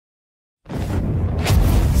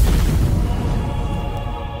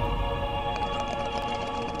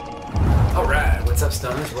up,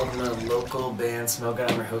 stoners? Welcome to the local band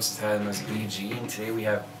Smokeout. I'm your host, Tyler BG, and today we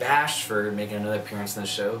have BashFord making another appearance on the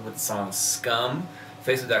show with the song Scum.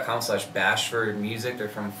 Facebook.com/BashFord Music. They're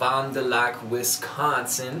from Fond du Lac,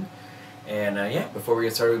 Wisconsin. And yeah, before we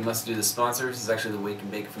get started, we must do the sponsors. This is actually the wake and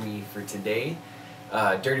bake for me for today.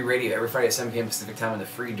 Dirty Radio, every Friday at 7 p.m. Pacific Time on the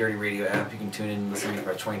free Dirty Radio app. You can tune in and listen to me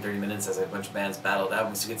for about 20-30 minutes as a bunch of bands battle it out.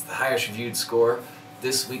 Who gets the highest reviewed score.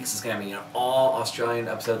 This week's is going to be an all-Australian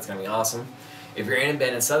episode. It's going to be awesome. If you're in a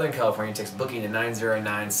band in Southern California, text booking to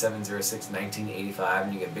 909-706-1985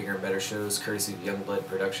 and you get bigger and better shows courtesy of Youngblood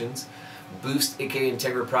Productions. Boost, aka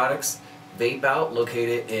Integra Products. Vape Out,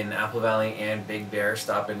 located in Apple Valley and Big Bear.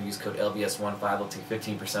 Stop and use code LBS15. They'll take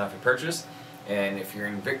 15% off your purchase. And if you're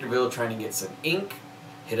in Victorville trying to get some ink,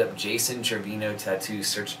 hit up Jason Trevino Tattoos.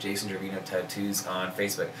 Search Jason Trevino Tattoos on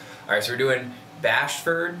Facebook. Alright, so we're doing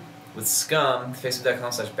BashFord with Scum.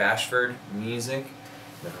 Facebook.com/BashFord Music.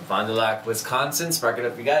 They're from Fond du Lac, Wisconsin. Spark it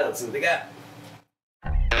up if you got it. Let's see what they got.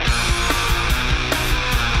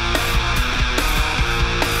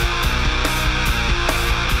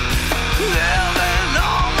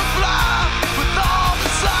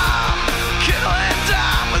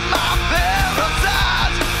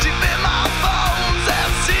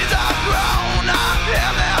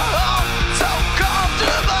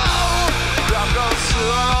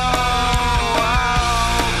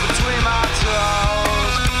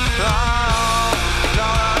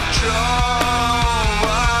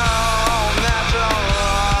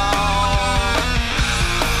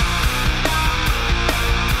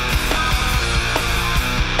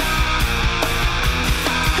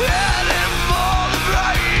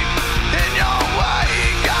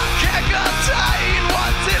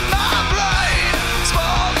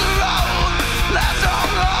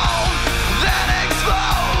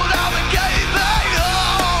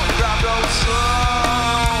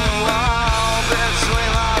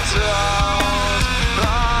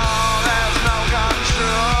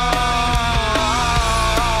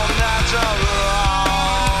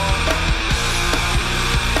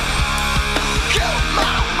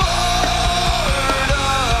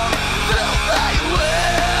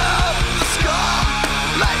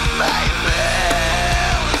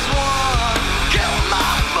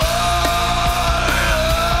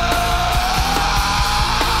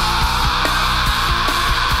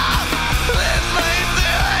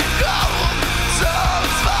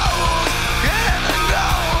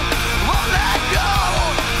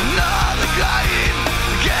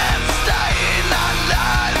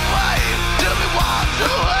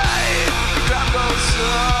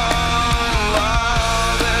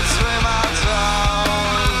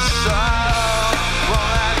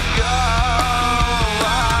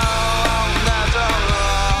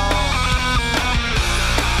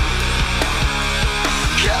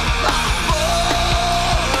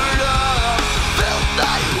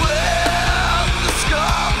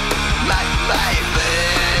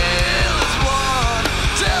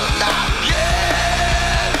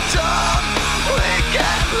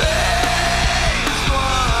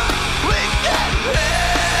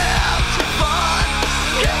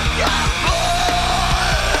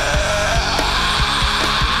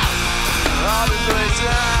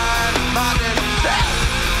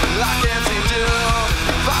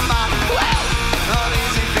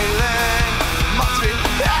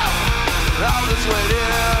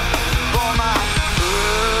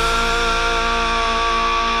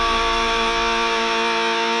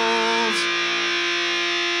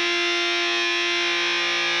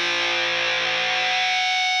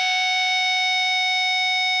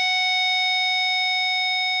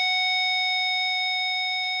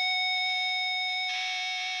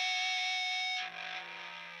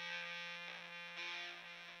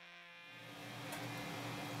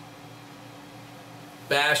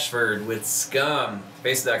 BashFord with Scum.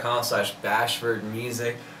 Facebook.com/BashFord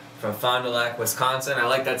Music from Fond du Lac, Wisconsin. I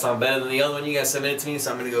like that song better than the other one you guys submitted to me,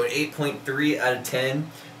 so I'm going to go 8.3 out of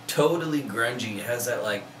 10. Totally grungy. It has that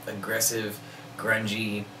like aggressive,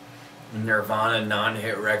 grungy Nirvana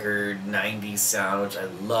non-hit record 90s sound, which I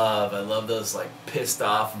love. I love those like pissed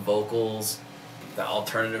off vocals, the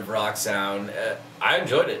alternative rock sound. I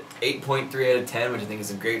enjoyed it. 8.3 out of 10, which I think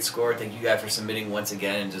is a great score. Thank you guys for submitting once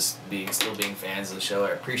again and just still being fans of the show.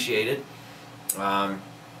 I appreciate it. Yeah,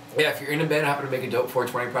 if you're in a band, happen to make a dope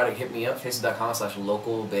 420 product, hit me up.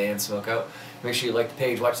 Facebook.com/localbandsmokeout. Make sure you like the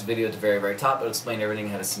page, watch the video at the very, very top. It'll explain everything,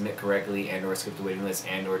 how to submit correctly, and/or skip the waiting list,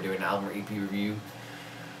 and/or do an album or EP review.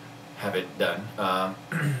 Have it done.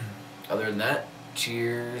 Other than that,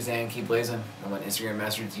 cheers and keep blazing. I'm on Instagram,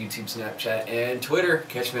 Masters, YouTube, Snapchat, and Twitter.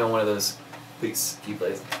 Catch me on one of those. Peace. Keep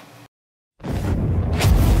blazing.